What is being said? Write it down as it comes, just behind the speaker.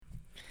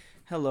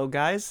Hello,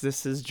 guys.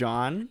 This is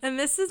John. And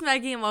this is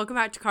Maggie, and welcome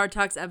back to Card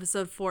Talks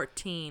episode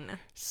 14.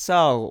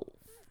 So,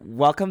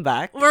 welcome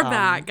back. We're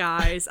back,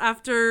 guys,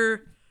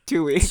 after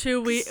 2 weeks.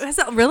 2 weeks. Has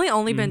it really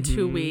only been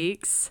 2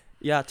 weeks?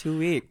 Yeah, 2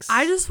 weeks.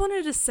 I just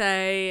wanted to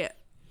say,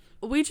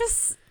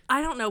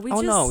 I don't know.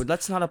 No,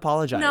 let's not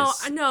apologize. No,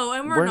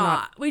 and we're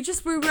not. We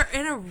were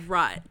in a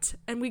rut,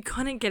 and we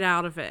couldn't get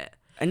out of it.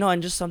 I know,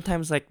 and just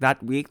sometimes, like,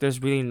 that week,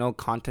 there's really no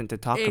content to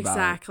talk about.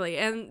 Exactly.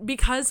 And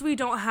because we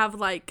don't have,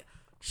 like,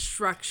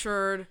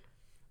 structured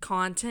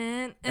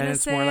content in a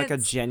sense. And it's more like a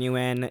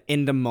genuine,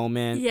 in the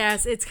moment.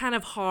 Yes, it's kind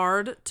of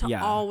hard to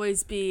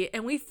always be.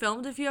 And we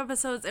filmed a few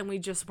episodes and we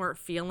just weren't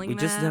feeling them.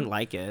 We just didn't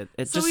like it.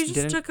 So we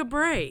just took a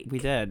break. We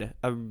did.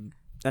 A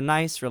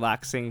nice,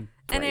 relaxing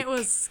break. And it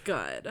was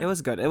good. It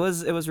was good. It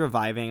was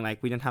reviving.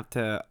 Like, we didn't have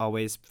to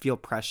always feel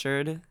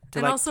pressured to,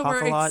 and like, also,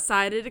 talk a lot. we're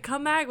excited to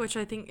come back, which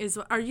I think is...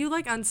 Are you,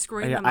 like,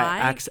 unscrewing the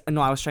mic? No,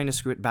 I was trying to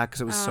screw it back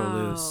because it was so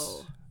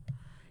loose.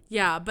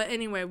 Yeah, but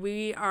anyway,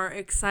 we are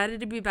excited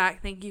to be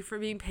back. Thank you for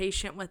being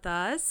patient with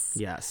us.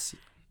 Yes.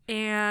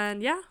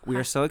 And yeah. We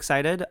are so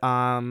excited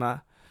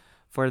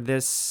for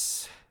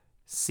this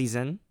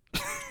season.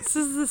 This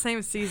is the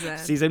same season.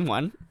 Season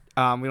 1. We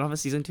don't have a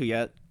season 2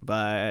 yet,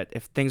 but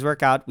if things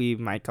work out, we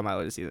might come out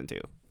with a season 2.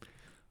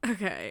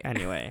 Okay.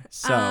 Anyway,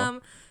 so.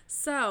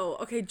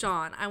 Okay,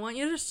 John, I want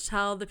you to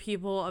tell the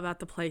people about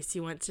the place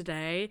you went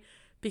today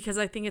because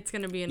I think it's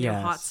going to be a new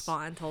hot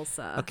spot in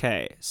Tulsa.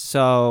 Okay,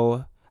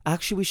 so...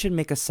 Actually, we should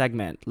make a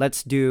segment.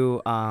 Let's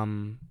do,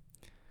 what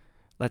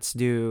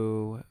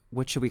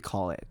should we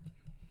call it?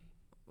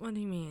 What do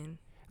you mean?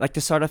 Like,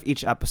 to start off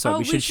each episode,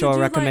 we should show a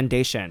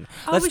recommendation.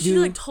 We should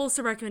do, like,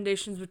 Tulsa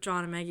recommendations with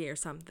John and Maggie or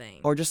something.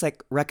 Or just,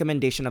 like,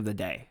 recommendation of the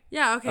day.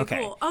 Yeah, okay,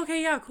 cool.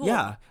 Okay, yeah, cool.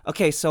 Yeah.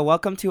 Okay, so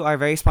welcome to our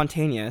very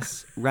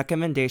spontaneous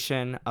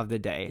recommendation of the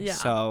day. Yeah.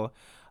 So,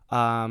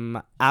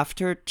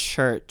 after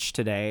church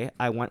today,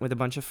 I went with a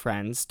bunch of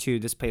friends to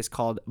this place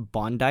called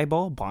Bondi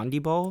Bowl.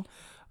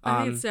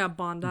 I think it's,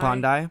 Bondi.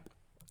 And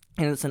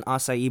it's an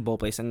acai bowl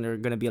place, and they're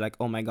going to be like,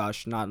 oh my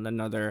gosh, not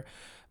another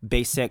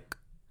basic,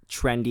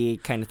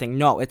 trendy kind of thing.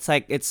 No,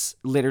 it's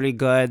literally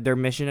good. Their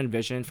mission and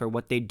vision for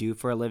what they do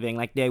for a living.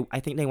 Like,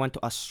 I think they went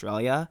to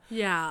Australia.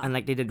 Yeah. And,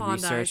 like, they did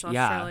Bondi, research.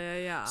 Australia,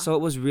 yeah. So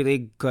it was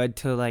really good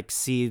to, like,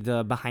 see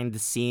the behind the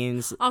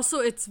scenes. Also,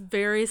 it's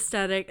very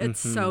aesthetic. It's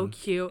so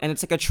cute. And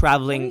it's like a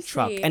traveling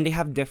truck. And they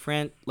have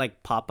different,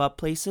 like, pop-up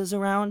places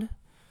around.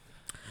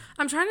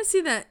 I'm trying to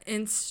see that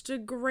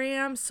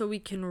Instagram so we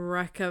can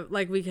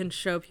we can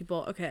show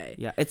people. Okay.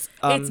 Yeah, it's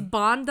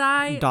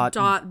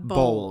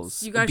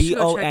Bondi.bowls. You guys should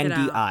go check it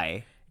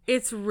out.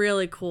 It's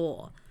really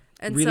cool.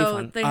 And really so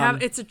fun. They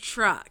have it's a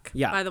truck,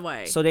 yeah. by the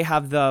way. So they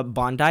have the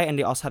Bondi and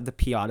they also have the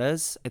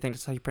piatas. I think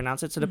that's how you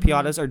pronounce it. So the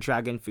piatas are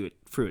dragon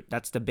fruit.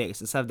 That's the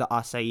base instead of the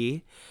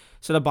acai.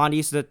 So the Bondi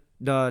is the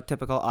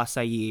typical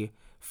acai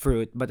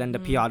fruit, but then the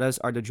piatas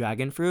are the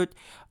dragon fruit.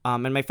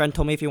 And my friend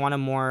told me if you want a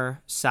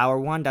more sour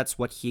one, that's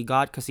what he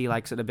got because he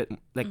likes it a bit,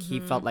 like he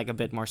felt like a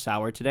bit more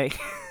sour today.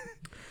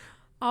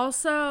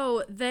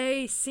 Also,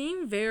 they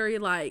seem very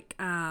like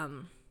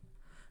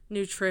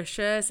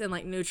nutritious and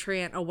like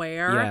nutrient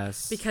aware.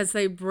 Yes. Because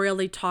they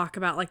really talk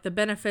about like the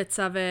benefits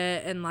of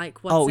it and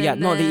like what's in them.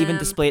 No, they even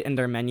display it in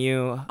their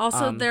menu.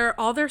 Also,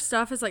 all their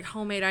stuff is like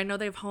homemade. I know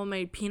they have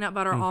homemade peanut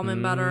butter,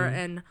 almond butter,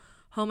 and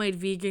homemade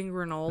vegan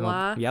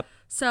granola. Yep.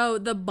 So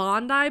the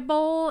Bondi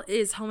Bowl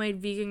is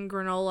homemade vegan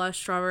granola,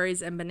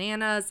 strawberries, and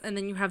bananas. And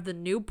then you have the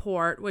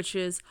Newport, which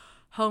is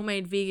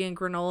homemade vegan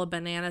granola,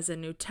 bananas,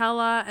 and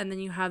Nutella. And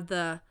then you have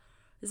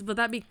would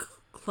that be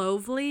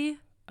Clovely?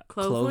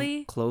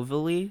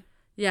 Clovely?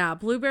 Yeah,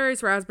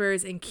 blueberries,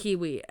 raspberries, and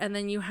kiwi. And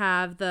then you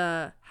have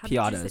the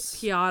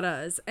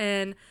piatas.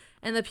 And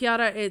the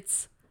piata,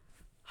 it's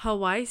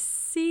Hawaii.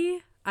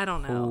 I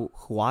don't know.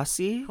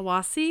 Hawasi?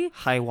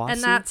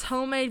 And that's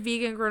homemade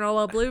vegan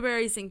granola,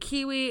 blueberries, and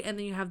kiwi. And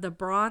then you have the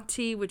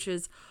Bronte, which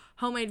is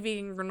homemade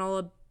vegan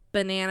granola,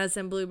 bananas,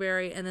 and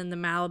blueberry. And then the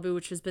Malibu,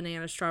 which is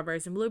bananas,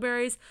 strawberries, and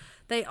blueberries.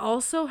 They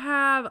also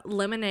have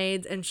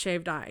lemonades and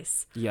shaved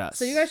ice. Yes.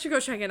 So you guys should go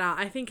check it out.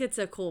 I think it's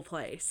a cool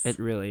place. It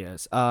really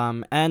is.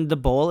 And the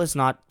bowl is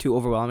not too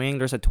overwhelming.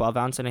 There's a 12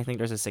 ounce and I think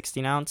there's a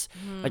 16 ounce.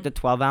 Like the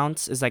 12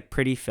 ounce is like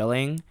pretty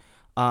filling.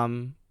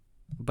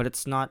 But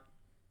it's not.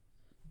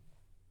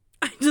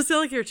 I just feel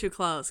like you're too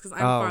close because I'm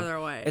farther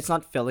away. It's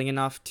not filling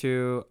enough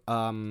to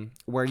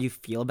where you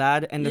feel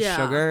bad, and the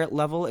sugar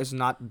level is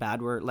not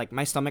bad. Where like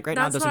my stomach now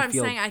doesn't feel That's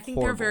what I'm saying. I think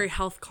horrible. they're very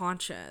health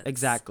conscious.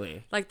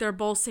 Exactly. Like their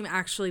bowls seem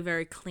actually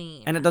very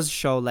clean, and it does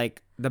show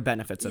like the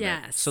benefits of it.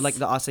 So like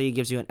the acai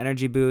gives you an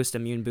energy boost,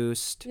 immune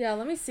boost. Yeah,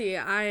 let me see.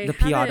 The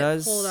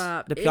piatas pulled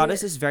up. The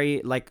piatas is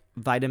very like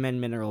vitamin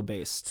mineral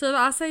based. So the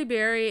acai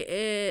berry,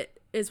 it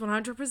is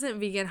 100%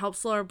 vegan,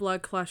 helps lower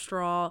blood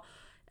cholesterol,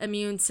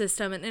 immune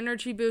system, an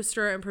energy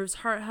booster, improves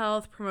heart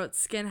health, promotes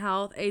skin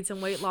health, aids in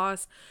weight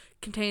loss,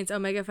 contains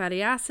omega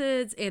fatty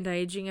acids,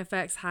 anti-aging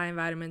effects, high in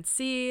vitamin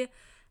C.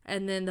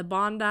 And then the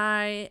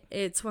Bondi,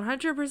 it's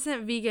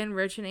 100% vegan,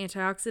 rich in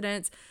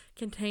antioxidants,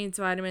 contains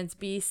vitamins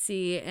B,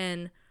 C,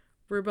 and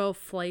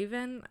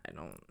riboflavin, I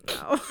don't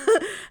know,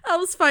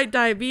 helps fight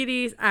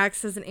diabetes,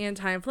 acts as an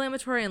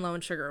anti-inflammatory, and low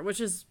in sugar,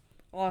 which is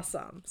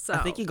awesome. So I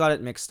think you got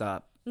it mixed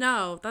up.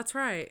 No, that's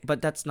right.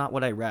 But that's not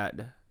what I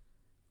read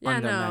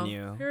on the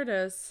menu. Here it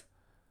is.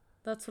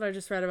 That's what I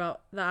just read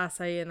about the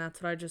acai, and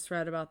that's what I just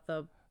read about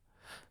the...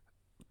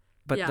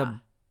 But the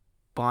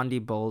Bondi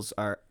bowls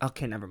are...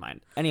 Okay, never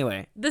mind.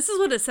 Anyway. This is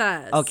what it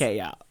says. Okay,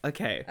 yeah.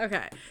 Okay.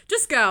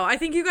 Just go. I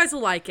think you guys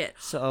will like it.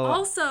 So...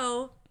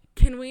 Also...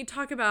 Can we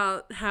talk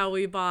about how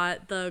we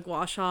bought the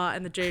gua sha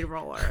and the jade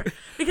roller?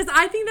 Because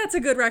I think that's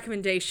a good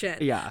recommendation.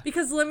 Yeah.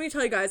 Because let me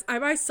tell you guys, I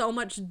buy so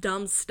much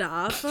dumb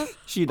stuff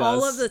She does.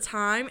 all of the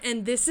time.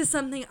 And this is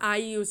something I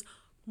use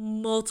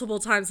multiple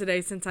times a day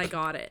since I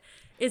got it.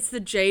 It's the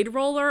jade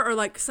roller, or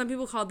like some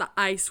people call it the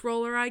ice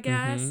roller, I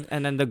guess. Mm-hmm.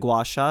 And then the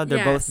gua sha,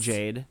 they're both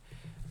jade.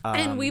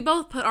 And we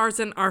both put ours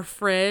in our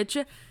fridge.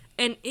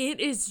 And it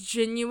is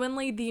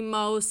genuinely the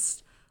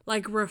most...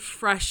 like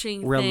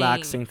relaxing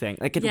thing.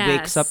 Like it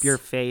wakes up your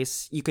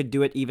face. You could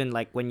do it even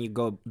like when you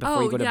go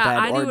before you go to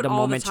bed, or the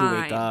moment you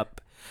wake up.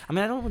 I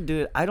mean, I don't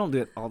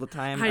do it all the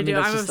time. I do.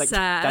 That's I'm just obsessed.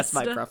 Like that's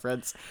my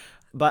preference.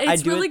 But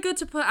it's really good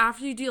to put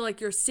after you do like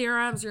your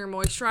serums or your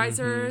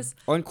moisturizers.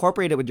 Or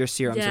incorporate it with your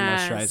serums and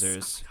Oh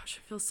moisturizers. my gosh,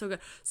 it feels so good.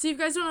 So if you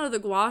guys don't know, the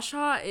gua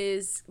sha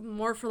is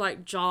more for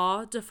like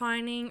jaw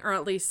defining, or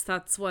at least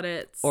that's what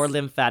it's... Or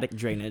lymphatic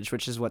drainage,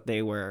 which is what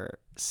they were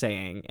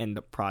saying in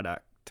the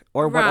product.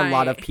 Or what a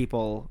lot of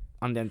people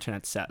on the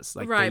internet says.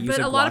 Like they use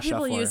but a lot of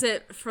people use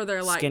it for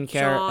their like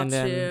skincare jaw and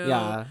then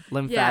too.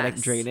 Lymphatic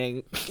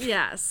draining.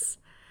 Yes.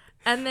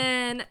 And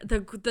then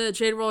the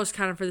jade roller is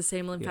kind of for the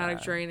same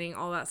lymphatic draining,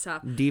 all that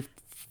stuff.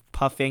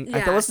 Depuffing. Yes.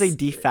 I thought it was say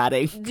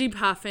defatting.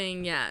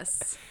 Depuffing,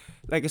 yes.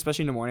 Like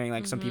especially in the morning,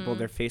 like some people,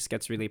 their face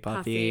gets really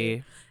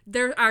puffy.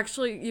 They're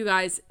actually, you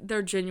guys,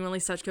 they're genuinely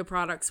such good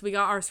products. We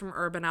got ours from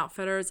Urban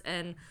Outfitters,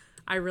 and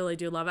I really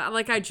do love it.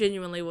 Like, I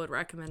genuinely would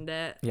recommend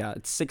it. Yeah,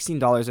 it's $16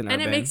 in Urban.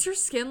 And it makes your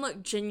skin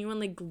look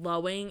genuinely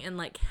glowing and,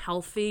 like,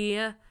 healthy.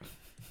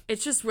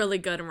 It's just really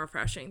good and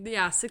refreshing.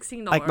 Yeah,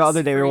 $16. Like, the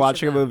other day we were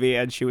watching a movie,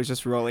 and she was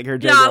just rolling her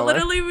jade roller.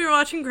 Literally, we were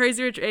watching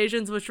Crazy Rich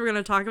Asians, which we're going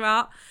to talk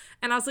about.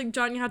 And I was like,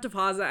 John, you have to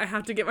pause it. I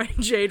have to get my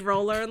jade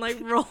roller and, like,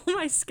 roll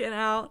my skin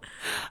out.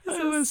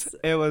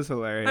 It was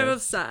hilarious. I'm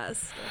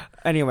obsessed.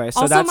 Anyway,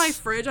 so also, my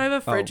fridge, I have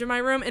a fridge in my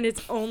room, and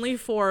it's only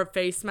for a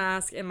face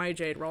mask and my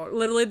jade roller.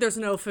 Literally, there's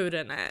no food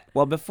in it.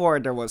 Well, before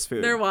there was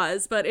food. There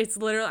was, but it's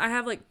literally, I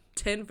have, like,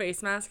 10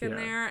 face masks in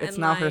there. It's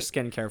now her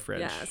skincare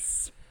fridge.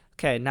 Yes.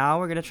 Okay, now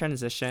we're going to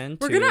transition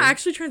We're going to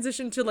actually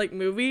transition to, like,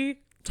 movie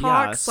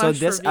talk / so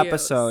this reviews.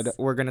 episode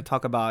we're gonna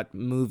talk about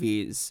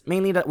movies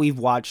mainly that we've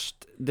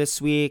watched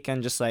this week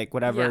and just like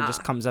whatever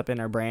just comes up in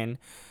our brain,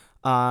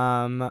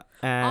 and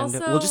also,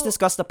 we'll just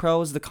discuss the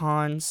pros, the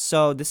cons.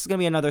 So this is gonna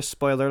be another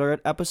spoiler alert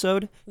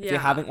episode if you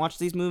haven't watched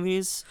these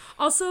movies.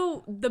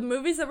 Also, the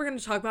movies that we're gonna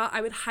talk about,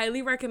 I would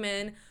highly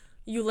recommend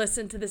you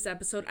listen to this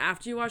episode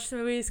after you watch the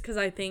movies, because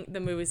I think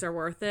the movies are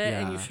worth it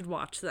and you should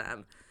watch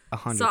them.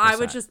 100%. So I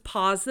would just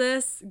pause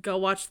this, go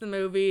watch the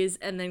movies,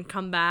 and then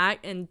come back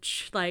and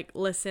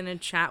listen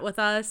and chat with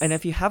us. And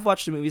if you have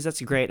watched the movies,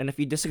 that's great. And if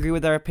you disagree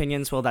with our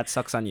opinions, well, that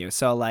sucks on you.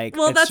 So like,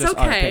 well, it's that's just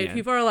okay.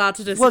 People are allowed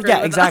to disagree. Well, yeah,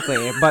 with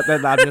exactly. Us. But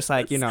then I'm just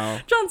like, you know,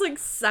 John's like,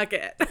 suck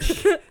it.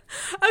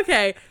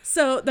 Okay,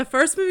 so the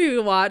first movie we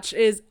watch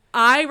is,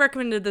 I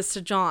recommended this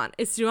to John.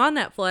 It's new on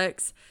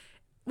Netflix.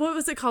 What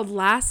was it called?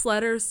 Last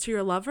Letters to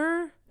Your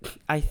Lover?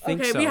 I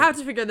think so. Okay, we have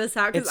to figure this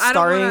out because I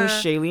don't want to.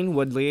 Starring Shailene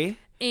Woodley.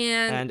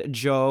 And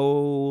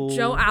Joe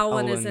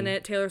Alwyn is in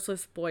it, Taylor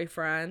Swift's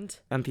boyfriend.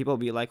 And people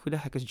be like, who the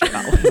heck is Joe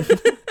Alwyn?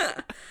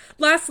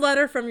 Last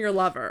Letter from Your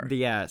Lover.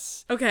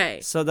 Yes. Okay.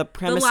 So the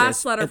premise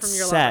Last Letter from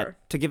Your Lover.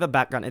 To give a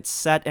background, it's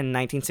set in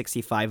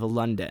 1965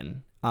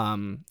 London. Is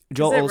it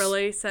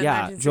really set in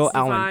 1965? Joe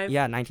Alwyn.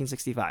 Yeah,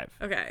 1965.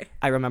 Okay.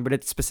 I remembered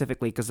it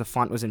specifically because the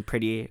font was in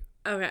pretty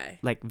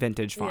like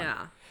vintage font.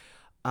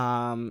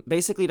 Yeah.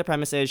 Basically the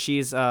premise is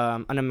she's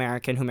an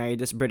American who married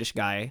this British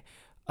guy.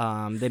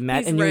 They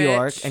met in New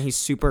York, and he's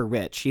super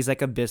rich. He's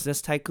like a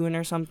business tycoon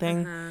or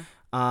something.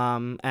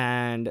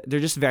 And they're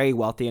just very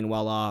wealthy and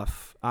well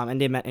off. And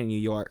they met in New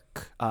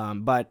York.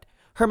 But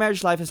her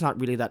marriage life is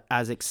not really that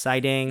as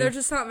exciting. They're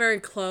just not very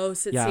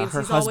close. It seems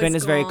her husband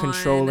is very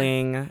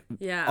controlling.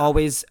 Yeah.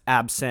 Always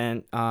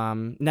absent.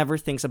 Never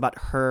thinks about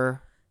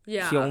her.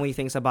 Yeah. He only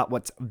thinks about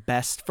what's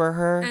best for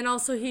her. And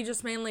also he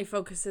just mainly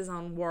focuses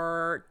on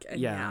work.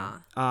 And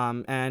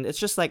and it's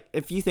just like,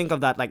 if you think of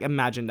that, like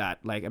imagine that.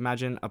 Like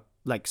imagine a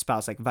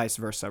spouse, like vice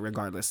versa,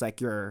 regardless. Like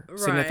your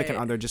significant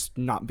other just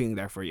not being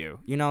there for you.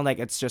 You know, like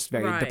it's just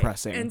very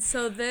depressing. And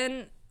so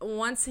then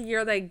once a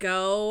year they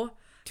go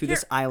to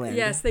this island.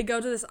 Yes, they go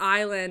to this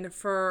island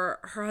for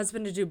her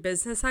husband to do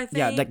business, I think.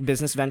 Yeah, like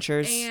business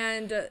ventures.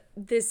 And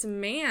this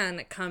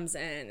man comes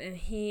in, and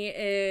he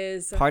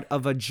is part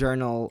of a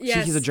journal.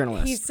 Yes, he's a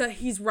journalist.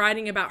 He's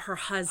writing about her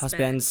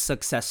husband's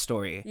success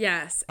story.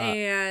 Yes,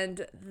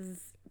 and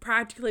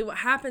practically what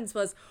happens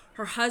was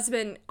her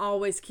husband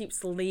always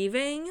keeps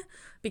leaving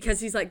because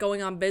he's like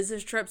going on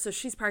business trips, so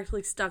she's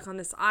practically stuck on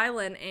this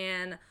island.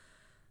 And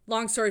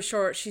long story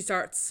short, she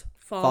starts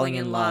falling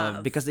in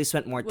love because they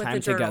spent more with time the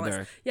journalist.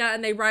 together. Yeah,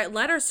 and they write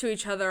letters to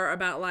each other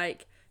about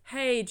like,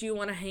 hey, do you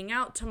want to hang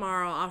out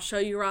tomorrow? I'll show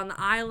you around the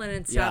island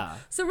and stuff.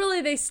 Yeah. So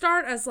really, they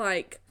start as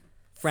like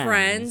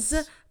friends,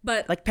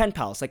 but like pen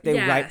pals. Like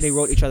they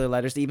wrote each other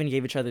letters. They even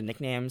gave each other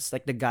nicknames.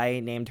 Like the guy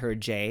named her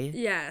Jay.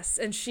 Yes,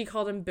 and she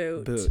called him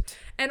Boot. Boot.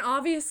 And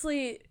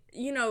obviously,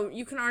 you know,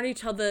 you can already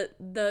tell that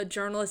the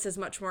journalist is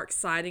much more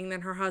exciting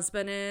than her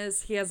husband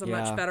is. He has a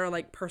much better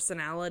like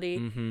personality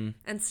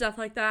and stuff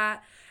like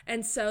that.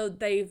 And so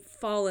they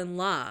fall in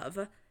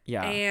love.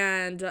 Yeah.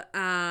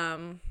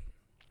 And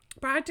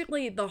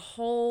practically the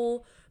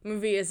whole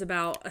movie is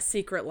about a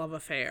secret love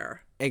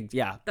affair.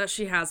 That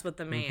she has with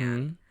the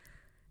man.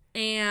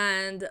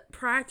 And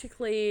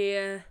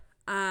practically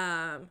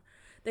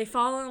they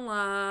fall in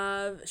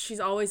love. She's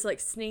always like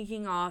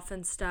sneaking off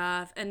and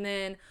stuff. And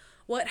then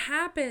what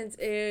happens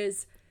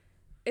is,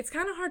 it's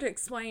kind of hard to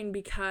explain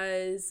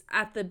because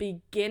at the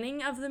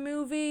beginning of the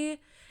movie,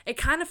 it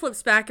kind of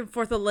flips back and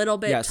forth a little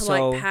bit to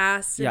like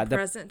past and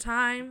present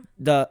time.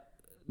 The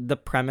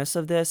premise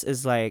of this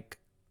is like,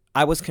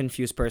 I was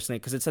confused personally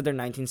because it said they're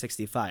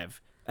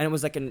 1965. And it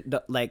was like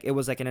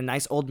in a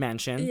nice old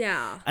mansion.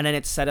 Yeah. And then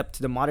it's set up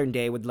to the modern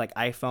day with like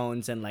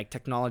iPhones and like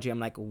technology. I'm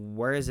like,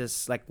 where is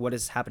this? Like, what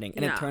is happening?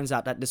 And it turns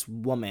out that this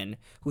woman,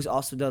 who's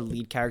also the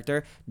lead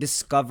character,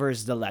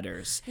 discovers the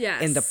letters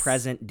in the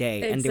present day.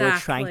 Exactly. And they were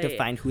trying to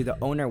find who the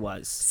owner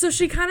was. So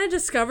she kind of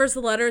discovers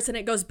the letters, and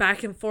it goes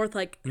back and forth.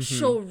 Like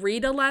she'll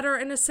read a letter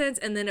in a sense,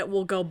 and then it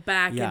will go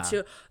back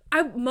into.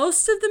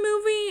 Most of the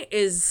movie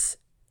is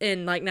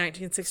in like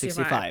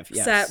 1965.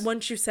 Yes. Set,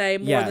 once you say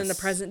more than the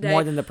present day.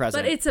 More than the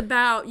present. But it's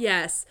about,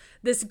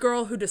 this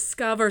girl who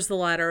discovers the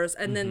letters,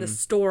 and then the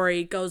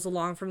story goes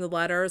along from the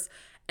letters.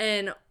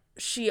 And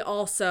she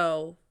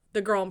also,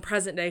 the girl in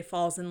present day,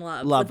 falls in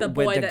love with the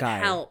boy that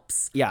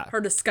helps her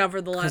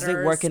discover the letters. Because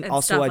they work in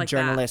also a like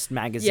journalist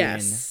magazine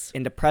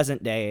in the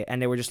present day,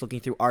 and they were just looking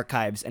through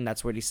archives, and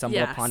that's where they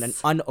stumbled upon an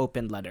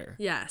unopened letter.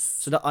 Yes.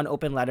 So the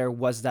unopened letter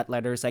was that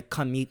letter is like,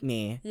 come meet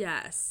me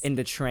in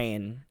the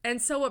train.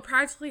 And so what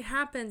practically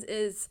happens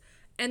is,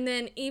 and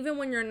then even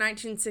when you're in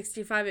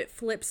 1965, it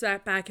flips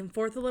back and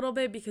forth a little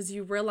bit because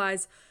you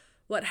realize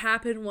what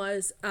happened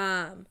was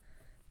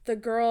the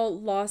girl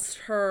lost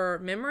her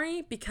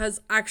memory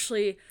because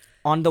actually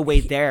on the way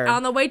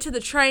to the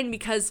train,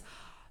 because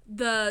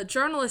the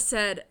journalist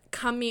said,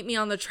 come meet me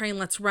on the train,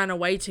 let's run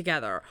away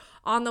together.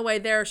 On the way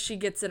there, she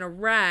gets in a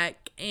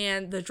wreck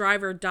and the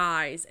driver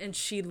dies and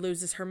she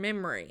loses her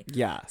memory.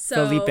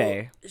 So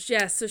Felipe.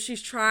 So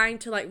she's trying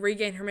to like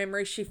regain her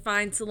memory. She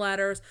finds the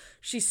letters,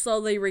 she's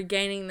slowly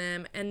regaining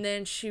them, and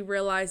then she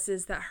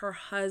realizes that her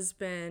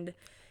husband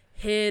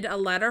hid a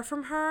letter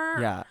from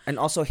her. And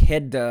also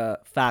hid the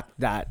fact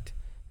that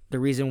the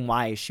reason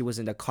why she was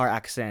in the car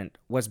accident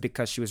was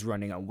because she was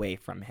running away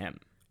from him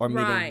or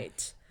meeting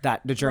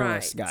the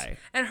journalist guy.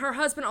 And her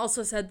husband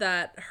also said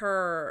that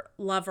her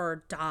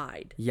lover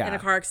died in a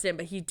car accident,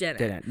 but he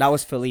didn't. That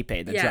was Felipe,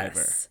 the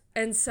driver.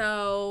 And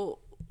so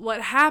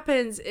what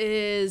happens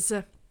is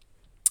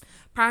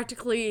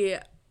practically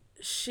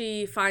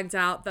she finds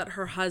out that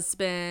her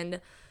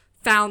husband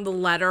found the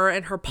letter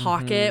in her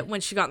pocket when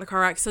she got in the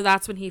car wreck. So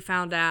that's when he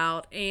found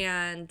out.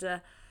 And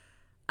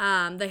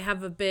they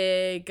have a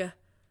big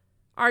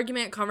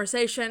argument,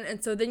 conversation.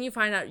 And so then you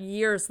find out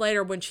years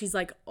later when she's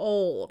like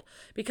old,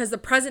 because the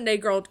present day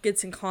girl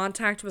gets in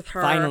contact with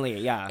her.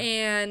 Finally,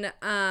 And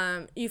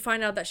you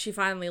find out that she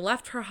finally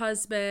left her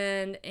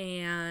husband.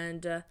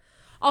 And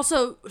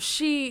also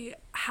she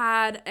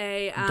had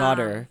a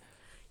daughter.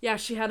 Yeah,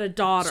 she had a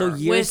daughter. So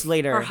years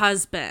later, her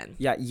husband.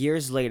 Yeah,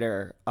 years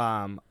later,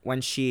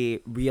 when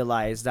she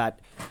realized that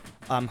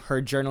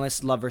her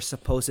journalist lover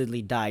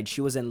supposedly died,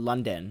 she was in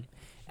London,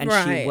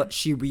 and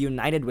she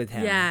reunited with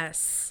him.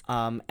 Yes.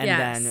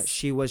 Then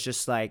she was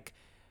just like,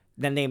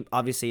 then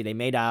they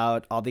made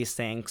out, all these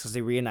things, because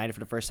they reunited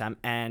for the first time,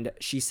 and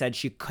she said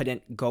she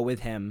couldn't go with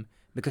him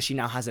because she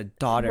now has a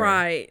daughter.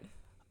 Right.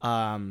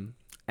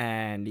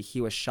 And he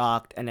was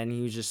shocked, and then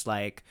he was just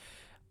like,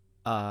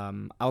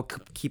 I'll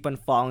keep on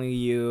following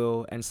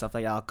you and stuff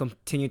like that. I'll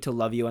continue to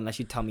love you unless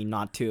you tell me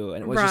not to.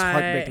 And it was just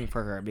heartbreaking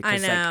for her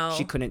because like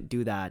she couldn't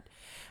do that.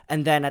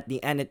 And then at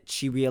the end,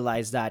 she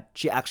realized that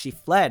she actually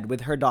fled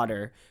with her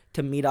daughter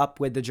to meet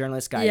up with the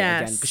journalist guy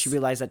again, because she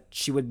realized that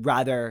she would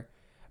rather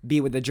be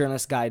with the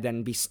journalist guy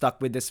than be stuck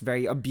with this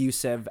very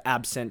abusive,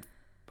 absent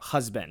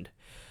husband.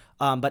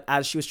 But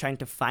as she was trying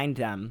to find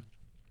them,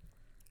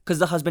 because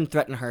the husband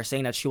threatened her,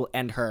 saying that she will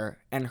end her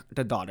and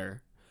the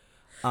daughter.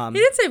 He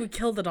didn't say we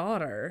killed the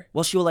daughter.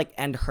 Well, she will like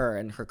end her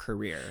and her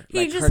career.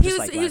 He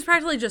was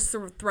practically just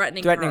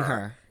threatening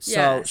her.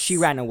 So she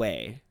ran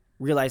away,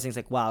 realizing it's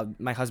like, wow,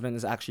 my husband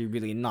is actually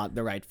really not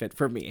the right fit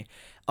for me.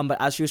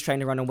 But as she was trying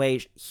to run away,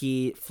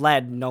 he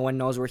fled. No one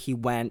knows where he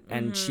went,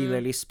 and she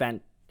literally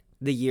spent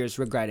the years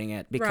regretting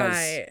it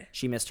because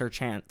she missed her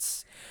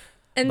chance.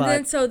 And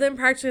then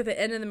practically at the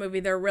end of the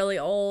movie, they're really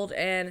old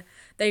and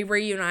they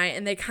reunite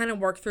and they kind of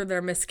work through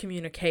their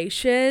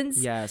miscommunications.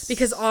 Yes.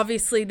 Because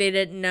obviously they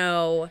didn't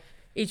know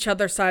each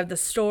other's side of the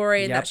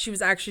story, and Yep. that she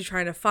was actually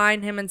trying to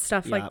find him and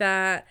stuff like Yep.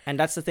 that. And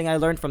that's the thing I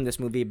learned from this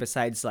movie.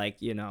 Besides,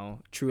 like, you know,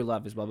 true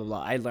love is blah blah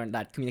blah. I learned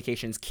that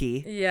communication is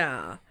key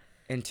Yeah.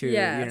 into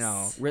Yes. you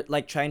know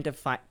like trying to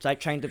find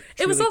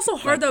It was truly, also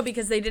hard like, though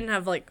because they didn't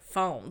have like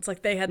phones.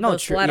 Like they had No,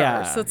 those true. letters,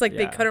 Yeah, so it's like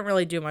they yeah. couldn't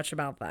really do much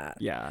about that.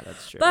 Yeah,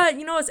 that's true. But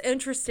you know what's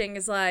interesting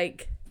is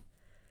like,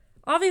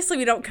 obviously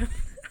we don't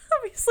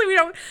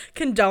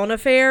condone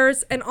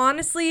affairs, and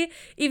honestly,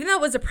 even though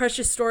it was a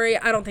precious story,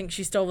 I don't think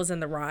she still was in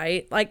the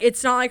right. Like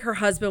it's not like her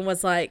husband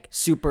was like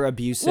super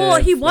abusive. Well,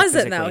 he like,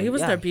 wasn't though. physically. He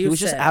wasn't Yeah, abusive. He was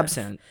just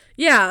absent.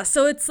 Yeah,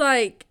 so it's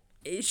like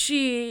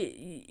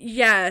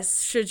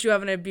yes, should you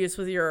have an abuse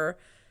with your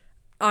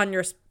on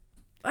your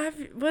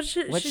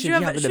should you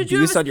have an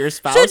abuse on your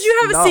spouse? Should you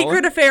have No. a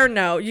secret affair?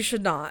 No, you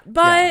should not.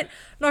 But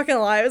not gonna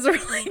lie, it was a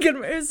really good.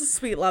 It was a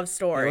sweet love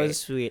story. It was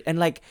sweet. And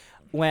like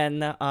when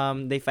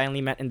they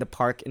finally met in the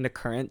park in the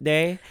current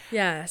day,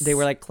 Yes, they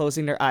were like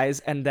closing their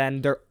eyes and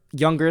then their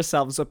younger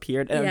selves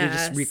appeared and they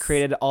just Yes.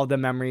 recreated all the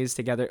memories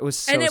together. It was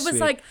so and it was sweet.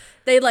 like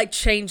they like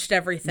changed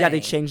everything. Yeah, they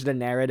changed the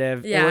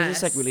narrative. It was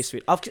just like Yes. really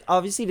sweet.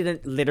 Obviously, they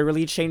didn't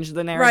literally change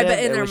the narrative. Right, but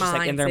in it their was just,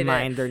 like, in their minds, they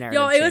mind, did. their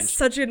narrative Yo, it was changed.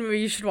 such a good movie.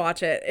 You should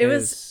watch it. It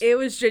It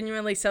was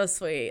genuinely so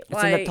sweet.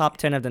 It's in the top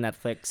 10 of the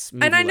Netflix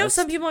movie And I know list.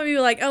 some people might be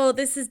like, "Oh,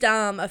 this is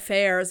dumb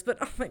affairs," but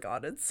oh my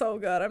god, it's so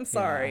good. I'm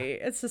sorry,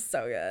 it's just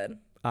so good.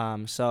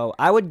 So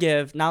I would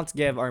let's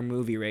give our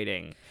movie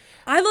rating.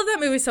 I love that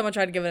movie so much.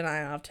 I'd give it a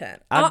 9 out of 10.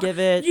 I'd give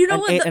it You know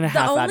an what? 8.5 The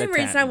out only of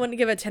reason 10. I wouldn't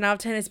give it a 10 out of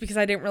 10 is because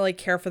I didn't really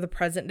care for the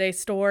present day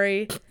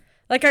story.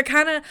 Like I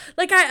kind of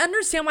I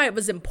understand why it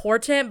was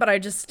important, but I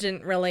just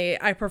didn't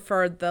really. I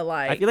preferred the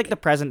like. I feel like the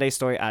present day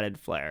story added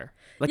flair.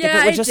 Like yeah,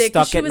 if it was just did,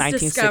 'cause stuck she at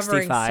was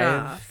discovering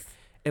 1965, stuff.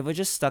 if it was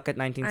just stuck at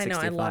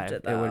 1965, loved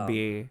it, it would though.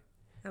 be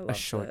I a loved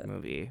short it.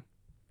 movie.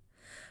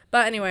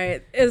 But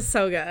anyway, it's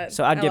so good.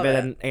 So I'd I give love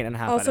it an 8.5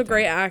 out Also of 10.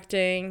 great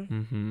acting.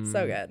 Mm-hmm.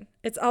 So good.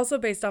 It's also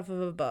based off of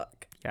a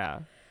book. Yeah.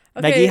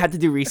 Okay. Maggie had to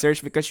do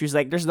research because she was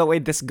like, there's no way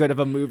this good of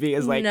a movie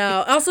is like...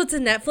 No. Also, it's a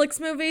Netflix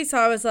movie, so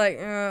I was like,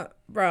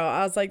 bro,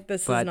 I was like,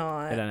 this But is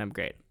not. it ended up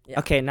great. Yeah.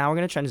 Okay, now we're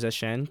going to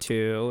transition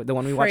to the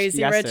one we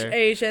Crazy watched Rich yesterday.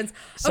 Asians.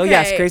 So Okay.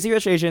 yes, Crazy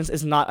Rich Asians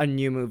is not a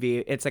new movie.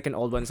 It's like an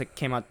old one. It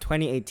came out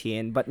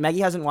 2018, but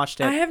Maggie hasn't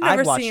watched it. I have never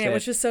I've watched seen it,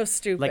 which is so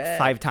stupid. like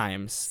 5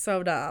 times.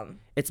 So dumb.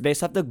 It's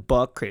based off the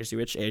book Crazy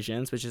Rich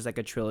Asians, which is like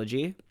a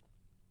trilogy.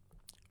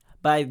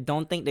 But I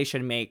don't think they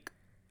should make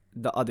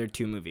the other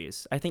 2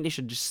 movies. I think they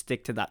should just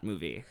stick to that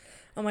movie.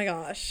 Oh my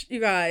gosh. You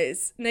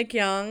guys, Nick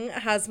Young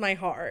has my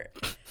heart.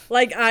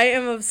 Like, I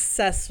am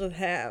obsessed with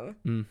him.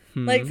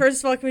 Mm-hmm. Like, first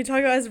of all, can we talk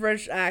about his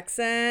British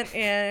accent?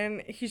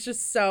 And he's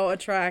just so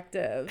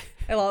attractive.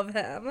 I love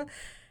him.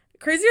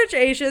 Crazy Rich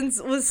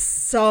Asians was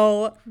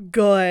so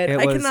good. It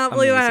I was cannot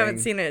believe I haven't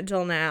amazing. seen it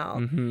until now.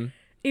 Mm-hmm.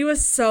 It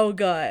was so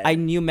good. I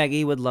knew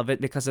Maggie would love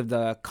it because of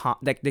the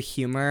the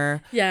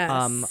humor,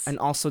 Yes. and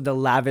also the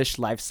lavish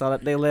lifestyle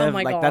that they live.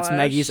 my Like that's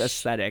Maggie's gosh.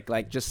 aesthetic,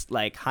 like just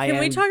like high Can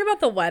end. we talk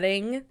about the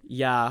wedding?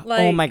 Yeah.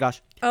 like- oh my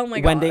gosh. Oh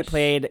my When they gosh.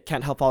 played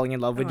 "Can't Help Falling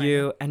in Love with my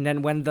You," and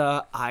then when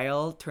the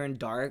aisle turned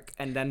dark,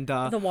 and then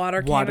the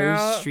water came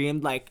out.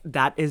 streamed, like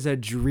that is a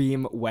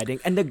dream wedding.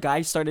 And the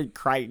guy started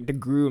crying. The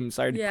groom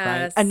started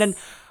crying, Yes. and then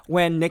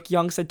when Nick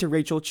Young said to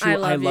Rachel Chu, "I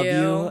love you,"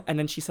 you. and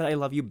then she said, "I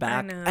love you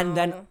back," know. and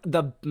then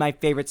my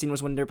favorite scene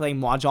was when they're playing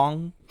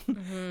mahjong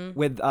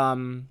with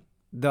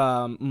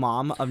the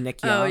mom of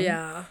Nick Young. Oh,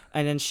 yeah.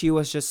 And then she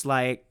was just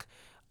like,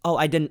 "Oh,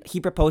 I didn't." He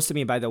proposed to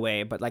me, by the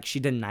way, but like she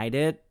denied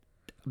it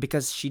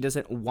because she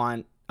doesn't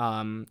want.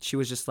 She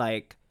was just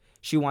like,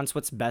 she wants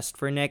what's best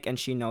for Nick, and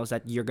she knows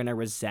that you're gonna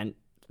resent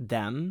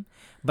them.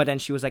 But then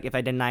she was like, if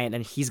I deny it,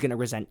 then he's gonna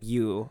resent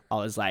you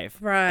all his life.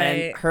 Right.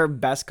 And her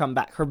best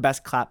comeback, her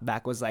best clap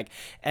back was like,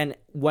 and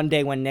one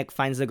day when Nick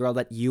finds the girl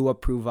that you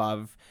approve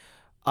of,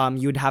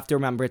 you'd have to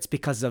remember it's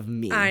because of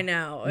me. I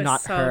know. It's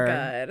not so her.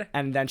 good.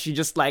 And then she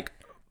just like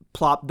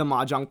plopped the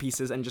mahjong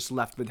pieces and just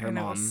left with her I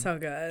know, mom. it was so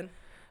good.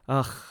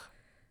 Ugh.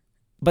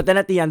 But then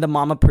at the end, the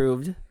mom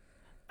approved.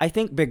 I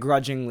think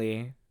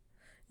begrudgingly.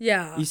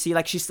 Yeah. You see,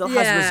 like she still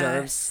has reserves,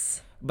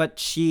 Yes. but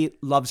she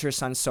loves her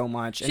son so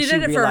much, and She she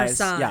did it for her realized,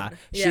 son. yeah,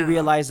 she Yeah.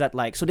 realized that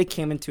like, so they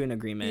came into an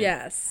agreement.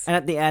 Yes. And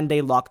at the end,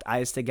 they locked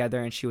eyes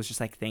together, and she was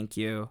just like, "Thank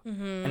you,"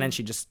 Mm-hmm. and then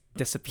she just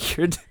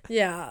disappeared.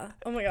 Yeah.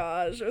 Oh my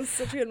gosh. It was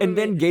such a good movie. And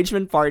the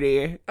engagement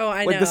party Oh,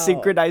 I with know. the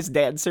synchronized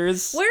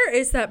dancers. Where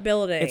is that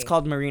building? It's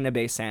called Marina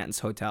Bay Sands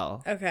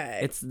Hotel. Okay.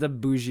 It's the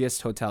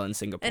bougiest hotel in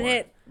Singapore. and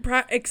it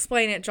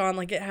explain it, John.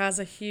 Like it has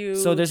a huge.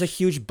 So there's a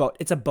huge boat.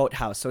 It's a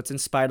boathouse. So it's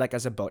inspired like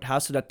as a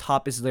boathouse. So the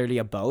top is literally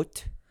a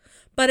boat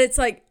But it's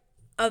like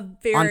a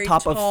very on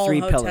top tall of 3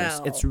 hotel.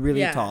 pillars. It's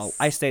really Yes. tall.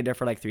 I stayed there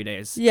for like 3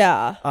 days.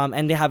 Yeah.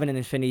 And they have an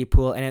infinity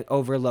pool, and it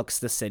overlooks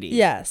the city.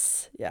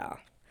 Yes. Yeah.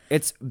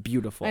 It's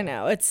beautiful. I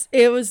know.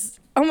 It was.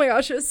 Oh my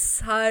gosh! It was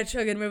such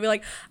a good movie.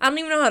 Like I don't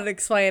even know how to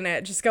explain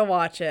it. Just go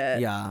watch it.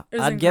 Yeah, It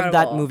was I'd give that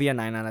incredible. movie a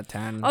 9 out of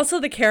 10.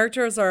 Also, the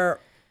characters are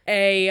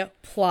A+.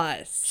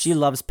 She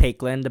loves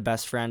Paiklin, the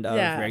best friend of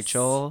Yes.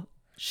 Rachel.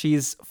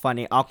 She's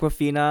funny.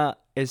 Aquafina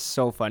is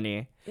so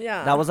funny.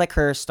 Yeah. That was like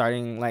her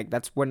starting. Like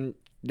that's when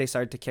they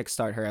started to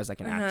kickstart her as like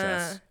an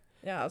actress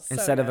Yeah, it's so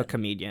instead of a good.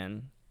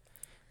 comedian.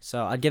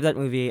 So I'd give that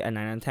movie a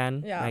 9 out of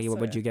 10. Yeah, Maggie, so what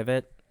would good. you give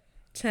it?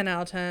 10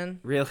 out of 10.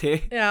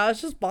 Really? Yeah,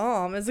 it's just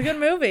bomb. It's a good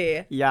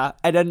movie. Yeah.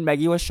 And then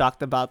Maggie was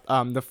shocked about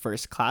the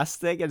first class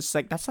thing. And she's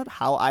like, that's not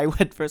how I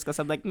went first class.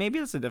 I'm like, maybe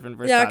it's a different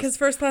first Yeah, class. because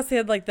first class they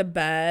had like the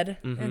bed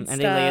and stuff.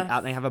 And they lay it out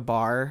and they have a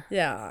bar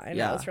Yeah, I know.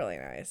 Yeah. It's really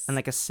nice. and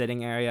like a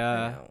sitting I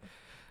area. know.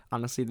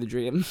 Honestly, the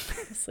dream.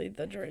 Sleep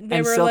the dream. They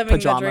And were silk living the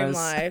dream pajamas.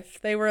 life.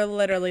 They were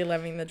literally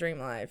living the dream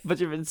life.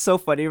 But it's so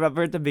funny.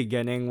 Remember at the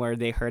beginning where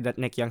they heard that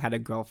Nick Young had a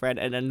girlfriend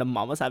and then the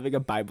mom was having a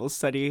Bible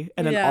study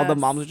and then all the Yes.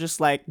 moms were just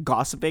like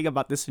gossiping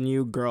about this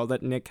new girl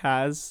that Nick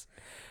has.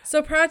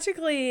 So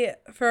practically,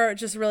 for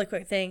just a really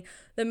quick thing,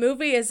 the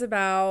movie is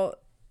about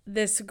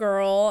this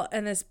girl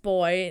and this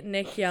boy,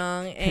 Nick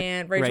Young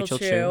and Rachel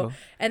Chu,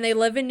 and they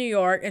live in New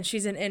York, and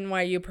she's an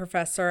NYU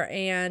professor,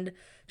 and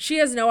she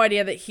has no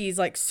idea that he's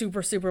like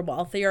super, super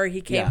wealthy, or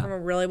he came Yeah. from a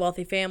really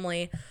wealthy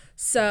family.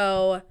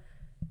 So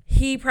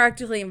he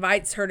practically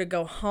invites her to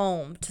go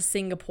home to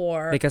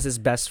Singapore Because his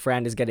best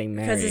friend is getting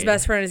married. because his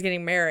best friend is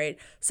getting married.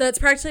 So it's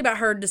practically about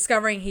her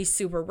discovering he's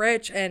super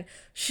rich, and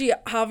she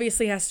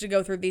obviously has to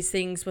go through these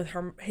things with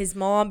his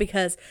mom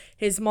because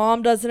his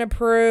mom doesn't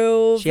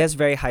approve. She has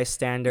very high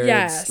standards.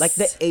 Yes. Like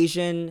the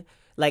Asian,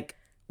 like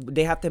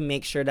they have to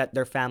make sure that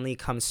their family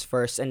comes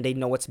first and they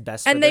know what's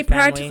best for and their they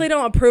family. practically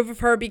don't approve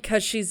of her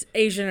because she's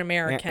Asian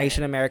American.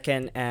 Asian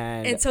American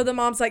and And so the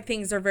mom's like,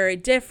 things are very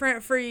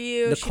different for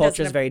you. the She culture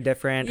is doesn't very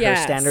different. Yes.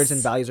 Her standards and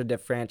values are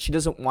different. She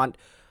doesn't want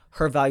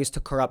her values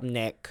to corrupt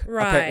Nick,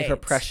 apparently her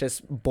Right.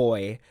 precious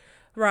boy,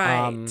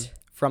 right.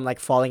 from like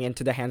falling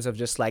into the hands of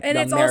just like And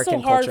the it's American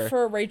also hard culture.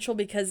 for Rachel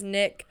because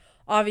Nick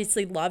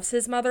obviously loves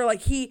his mother.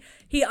 Like he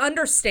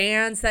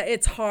understands that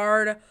it's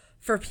hard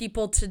for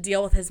people to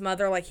deal with his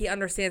mother. Like he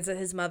understands that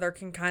his mother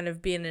can kind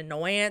of be an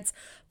annoyance,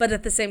 but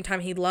at the same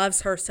time he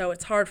loves her. So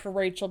it's hard for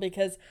Rachel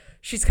because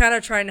she's kind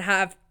of trying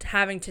to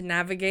having to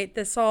navigate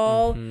this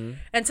all.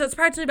 And so it's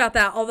practically about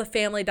that, all the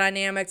family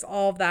dynamics,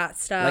 all of that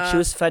stuff. Like she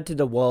was fed to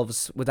the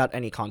wolves without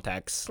any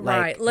context. Like,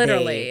 Right,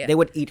 literally. They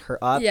would eat her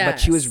up,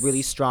 but she was Yes.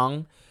 really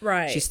strong.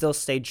 right. She still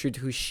stayed true to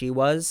who she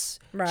was.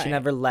 Right. She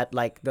never let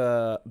like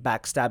the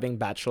backstabbing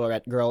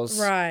bachelorette girls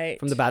right.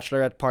 from the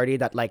bachelorette party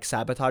that like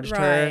sabotaged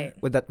her Right.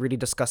 with that really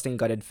disgusting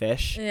gutted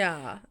fish.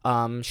 Yeah.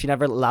 She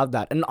never allowed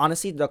that. And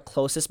honestly, the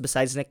closest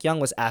besides Nick Young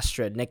was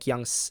Astrid, Nick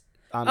Young's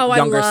Oh, I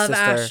younger love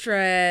sister.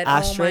 Astrid.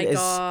 Astrid Oh my is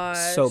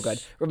gosh. so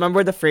good.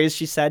 Remember the phrase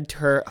she said to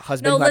her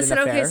husband No, who had listen,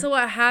 an affair? okay, so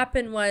what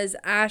happened was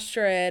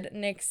Astrid,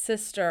 Nick's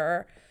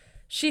sister,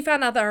 she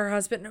found out that her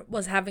husband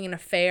was having an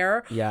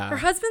affair. Yeah. Her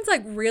husband's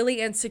like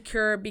really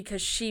insecure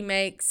because she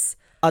makes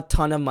a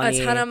ton of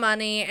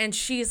money. and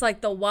she's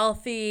like the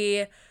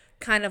wealthy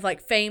kind of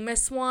like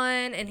famous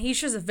one, and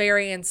he's just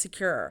very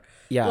insecure.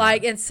 Yeah.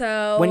 Like, and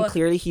so When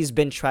clearly he's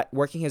been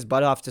working his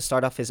butt off to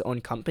start off his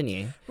own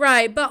company.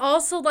 right, but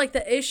also like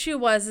the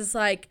issue is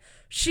like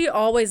she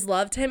always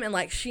loved him and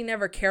like she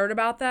never cared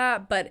about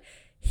that, but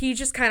he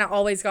just kind of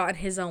always got in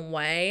his own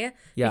way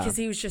because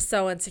he was just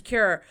so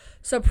insecure.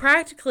 So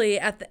practically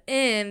at the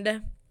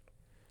end,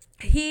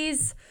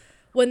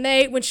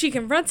 when she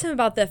confronts him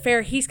about the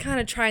affair, he's kind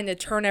of trying to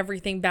turn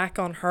everything back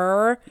on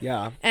her.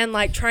 Yeah. And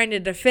like trying to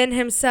defend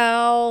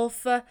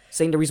himself.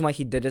 Saying the reason why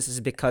he did this is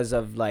because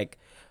of like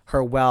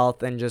her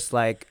wealth and just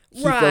like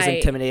he feels Right.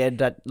 intimidated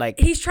that like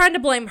He's trying to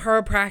blame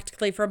her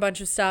practically for a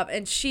bunch of stuff.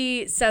 And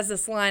she says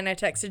this line. I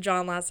texted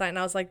John last night and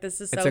I was like, this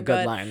is so it's a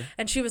good. good line.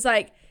 And she was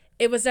like,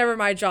 it was never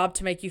my job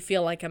to make you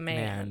feel like a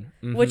man.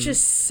 Man. Which is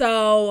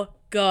so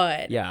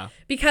good. Yeah.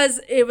 Because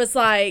it was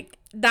like,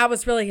 that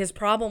was really his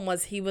problem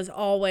was it was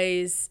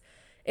always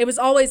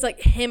like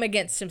him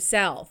against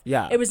himself.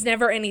 Yeah. It was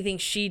never anything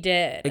she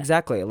did.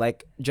 Exactly.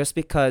 Like just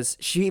because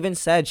she even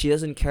said she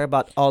doesn't care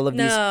about all of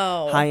these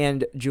No.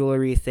 high-end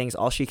jewelry things,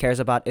 all she cares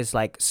about is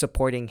like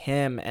supporting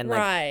him and like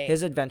Right.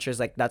 his adventures.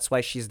 Like that's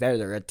why she's there.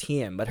 They're a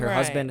team. But her Right.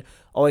 husband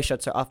always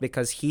shuts her off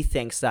because he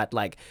thinks that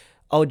like,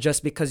 oh,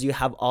 just because you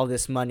have all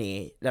this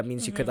money, that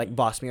means you could like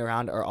boss me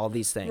around or all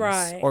these things.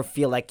 Right. Or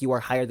feel like you are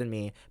higher than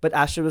me. But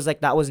Astrid was like,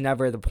 that was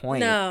never the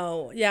point.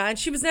 No. Yeah. And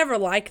she was never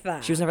like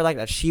that. She was never like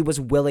that. She was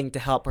willing to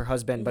help her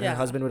husband, but Yeah. her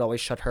husband would always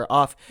shut her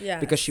off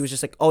Yes. because she was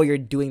just like, oh, you're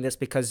doing this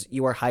because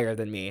you are higher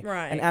than me.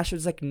 Right. And Astrid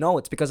was like, no,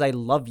 it's because I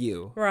love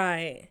you.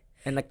 Right.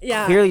 And like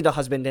Yeah. clearly the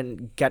husband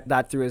didn't get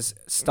that through his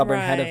stubborn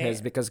head of his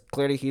Right. because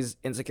clearly he's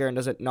insecure and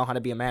doesn't know how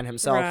to be a man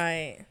himself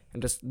Right.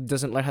 and just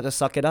doesn't learn how to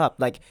suck it up.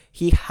 Like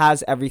he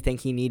has everything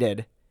he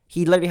needed.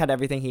 He literally had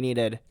everything he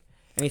needed.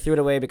 And he threw it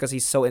away because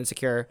he's so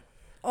insecure.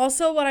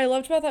 Also, what I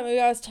loved about that movie,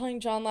 I was telling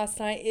John last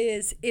night,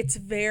 is it's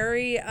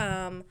very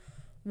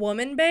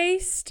woman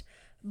based,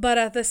 but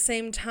at the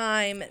same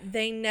time,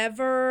 they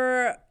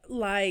never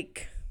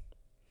like.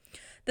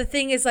 The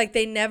thing is, like,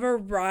 they never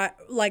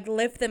like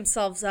lift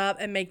themselves up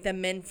and make the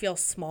men feel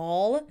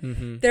small.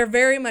 Mm-hmm. They're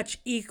very much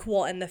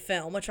equal in the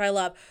film, which I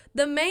love.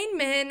 The main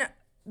man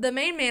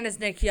is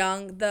Nick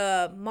Young.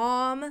 The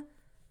mom.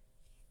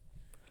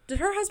 Did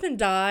her husband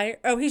die?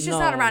 Oh, he's just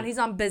not No. around. He's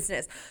on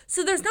business.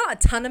 So there's not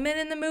a ton of men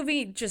in the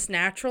movie, just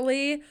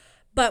naturally.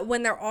 But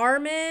when there are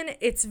men,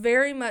 it's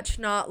very much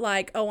not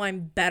like, oh,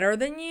 I'm better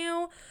than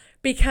you.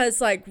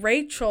 Because, like,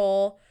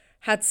 Rachel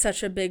had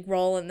such a big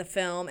role in the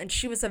film, and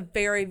she was a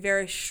very,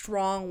 very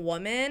strong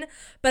woman.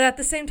 But at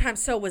the same time,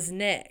 so was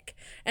Nick.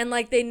 And,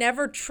 like, they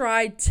never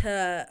tried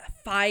to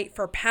fight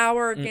for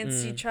power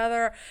against each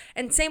other.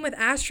 And same with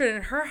Astrid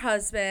and her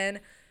husband.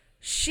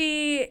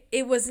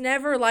 It was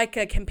never like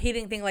a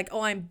competing thing, like,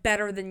 oh, I'm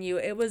better than you.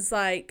 It was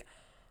like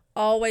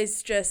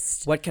always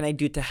just, what can I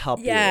do to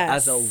help you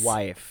as a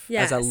wife,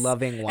 as a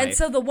loving wife? And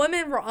so the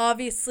women were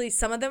obviously,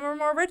 some of them were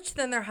more rich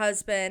than their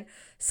husband,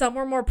 some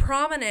were more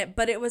prominent,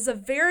 but it was a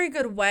very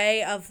good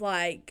way of,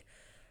 like,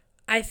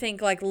 I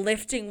think, like,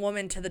 lifting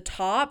women to the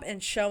top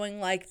and showing,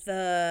 like,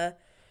 the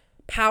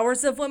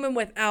powers of women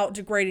without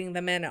degrading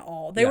the men at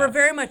all. They were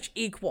very much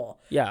equal,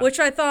 which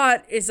I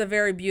thought is a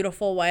very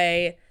beautiful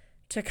way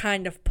to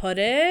kind of put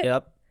it.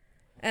 Yep.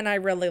 And I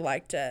really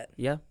liked it.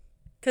 Yeah.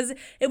 Because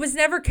it was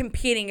never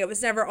competing. It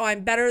was never, oh,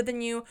 I'm better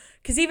than you.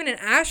 Because even in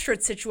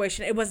Astrid's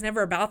situation, it was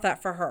never about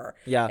that for her.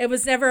 Yeah. It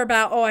was never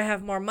about, oh, I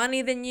have more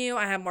money than you.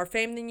 I have more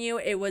fame than you.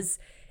 It was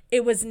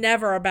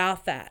never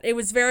about that. It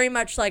was very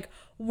much like,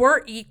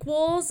 we're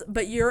equals,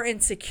 but you're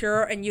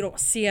insecure and you don't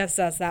see us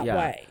as that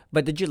way.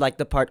 But did you like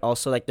the part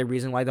also, like, the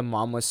reason why the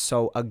mom was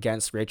so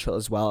against Rachel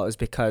as well is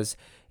because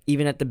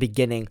even at the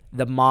beginning,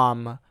 the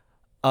mom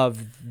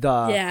of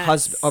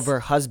the of her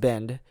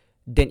husband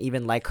didn't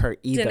even like her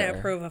either. Didn't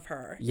approve of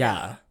her.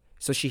 Yeah.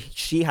 So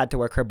she had to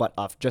work her butt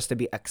off just to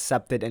be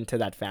accepted into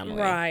that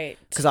family. Right.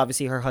 Because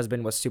obviously her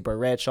husband was super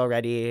rich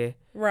already.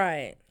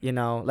 Right. You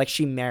know, like,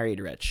 she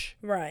married rich.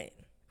 Right.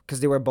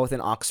 Because they were both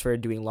in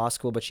Oxford doing law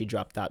school, but she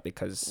dropped that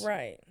because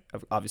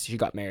obviously she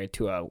got married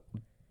to a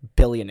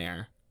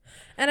billionaire.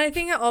 And I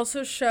think it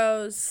also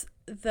shows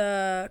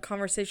the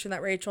conversation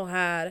that Rachel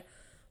had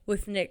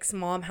with Nick's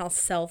mom, how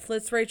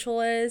selfless Rachel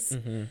is.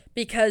 Mm-hmm.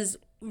 Because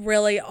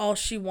really all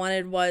she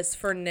wanted was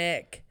for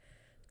Nick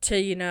to,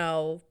 you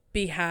know,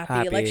 be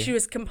happy. Like, she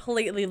was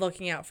completely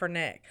looking out for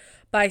Nick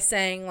by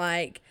saying,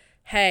 like,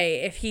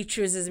 hey, if he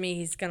chooses me,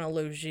 he's going to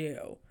lose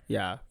you.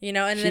 Yeah. You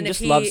know, and she then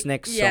just if loves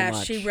Nick so much.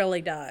 Yeah, she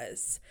really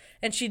does.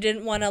 And she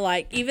didn't want to,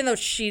 like, even though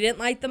she didn't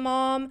like the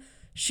mom,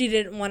 she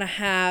didn't want to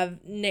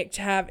have Nick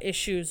to have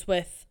issues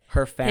with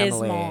her family.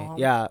 His mom.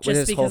 Yeah, just with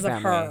his because whole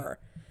family. Of her.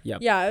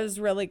 Yep. Yeah, it was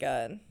really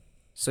good.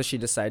 So she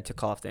decided to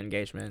call off the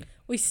engagement.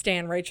 We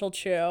stan Rachel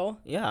Chu.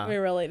 Yeah. We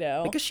really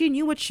do. Because she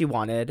knew what she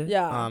wanted.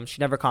 Yeah. She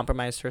never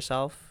compromised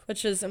herself.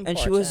 Which is important.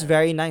 And she was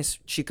very nice.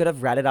 She could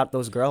have ratted out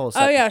those girls.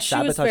 Oh, yeah. She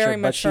was very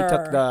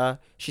mature. But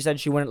she said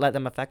she wouldn't let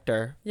them affect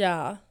her.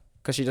 Yeah.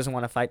 Because she doesn't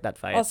want to fight that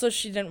fight. Also,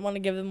 she didn't want to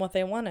give them what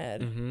they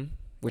wanted. Mm-hmm.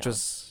 Which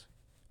was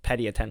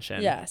petty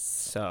attention. Yes.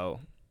 So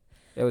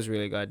it was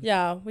really good.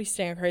 Yeah. We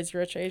stand Crazy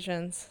Rich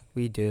Asians.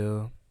 We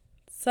do.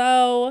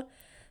 So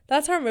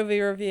that's our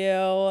movie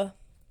review.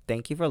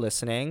 Thank you for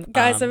listening.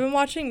 Guys, I've been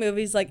watching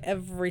movies like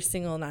every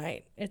single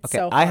night. It's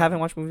so fun. I haven't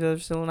watched movies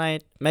every single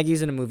night.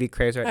 Maggie's in a movie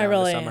craze right now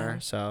in the summer.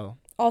 Am. So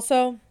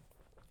also,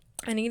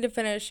 I need to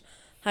finish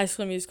High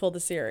School Musical, the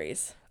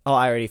series. Oh,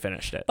 I already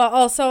finished it. But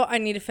also, I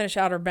need to finish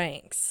Outer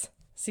Banks,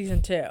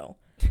 season 2.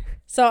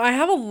 So I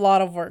have a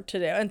lot of work to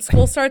do. And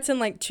school starts in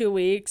like 2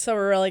 weeks, so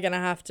we're really going to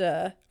have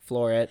to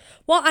floor it.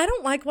 Well, I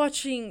don't like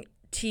watching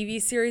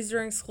TV series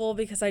during school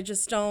because I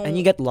just don't. And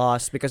you get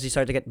lost because you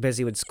start to get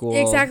busy with school.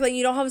 Exactly.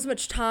 You don't have as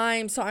much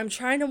time. So I'm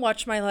trying to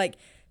watch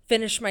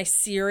finish my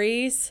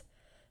series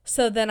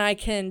so then I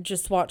can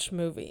just watch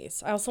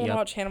movies. I also want to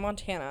watch Hannah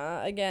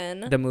Montana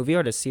again. The movie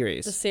or the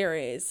series? The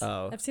series.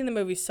 Oh. I've seen the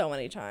movie so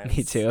many times.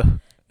 Me too.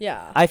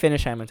 Yeah. I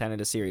finished Hannah Montana,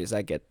 the series.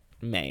 I get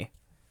May.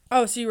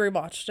 Oh, so you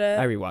rewatched it?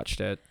 I rewatched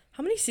it.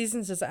 How many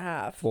seasons does it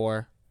have?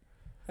 4.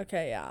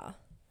 Okay, yeah.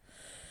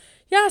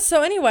 Yeah,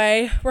 so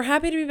anyway, we're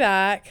happy to be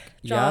back,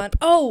 John. Yep.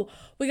 Oh,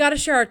 we got to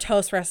share our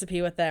toast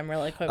recipe with them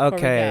really quick before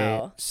we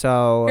go.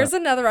 So here's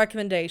another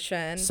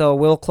recommendation. So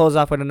we'll close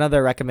off with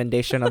another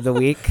recommendation of the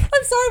week.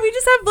 I'm sorry, we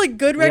just have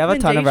good recommendations. We have a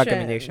ton of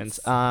recommendations.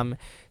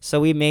 So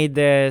we made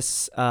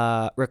this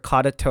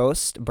ricotta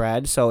toast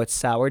bread. So it's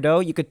sourdough.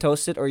 You could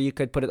toast it or you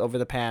could put it over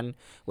the pan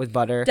with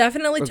butter.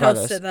 Definitely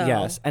toast it though.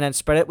 Yes, and then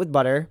spread it with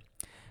butter.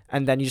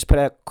 And then you just put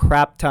a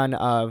crap ton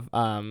of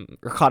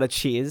ricotta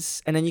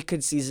cheese. And then you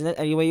could season it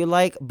any way you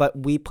like. But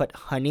we put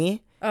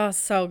honey. Oh,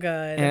 so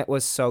good. And it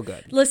was so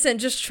good. Listen,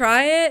 just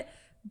try it.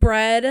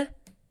 Bread,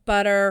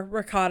 butter,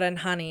 ricotta, and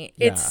honey.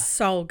 Yeah. It's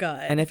so good.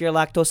 And if you're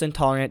lactose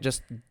intolerant,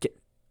 just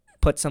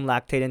put some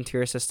lactate into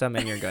your system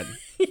and you're good.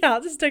 Yeah,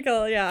 just take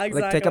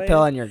exactly. Take a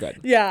pill and you're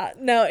good. Yeah,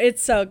 no,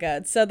 it's so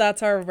good. So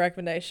that's our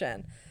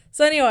recommendation.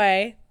 So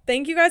anyway,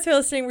 thank you guys for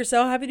listening. We're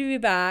so happy to be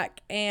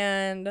back.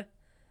 And...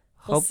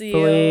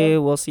 Hopefully,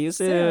 we'll see you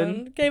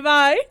soon. Okay,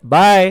 bye.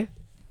 Bye.